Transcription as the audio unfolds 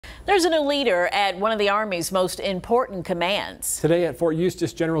There's a new leader at one of the Army's most important commands. Today at Fort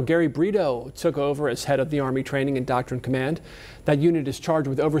Eustis, General Gary Brito took over as head of the Army Training and Doctrine Command. That unit is charged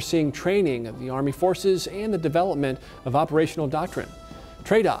with overseeing training of the Army forces and the development of operational doctrine.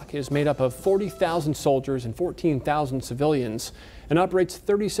 TRADOC is made up of 40,000 soldiers and 14,000 civilians and operates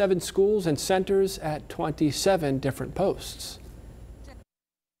 37 schools and centers at 27 different posts.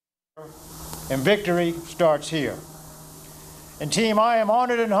 And victory starts here. And team, I am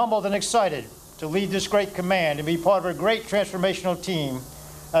honored and humbled and excited to lead this great command and be part of a great transformational team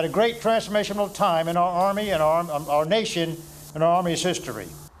at a great transformational time in our Army and our nation and our Army's history.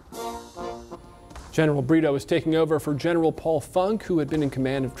 General Brito is taking over for General Paul Funk, who had been in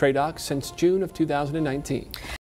command of TRADOC since June of 2019.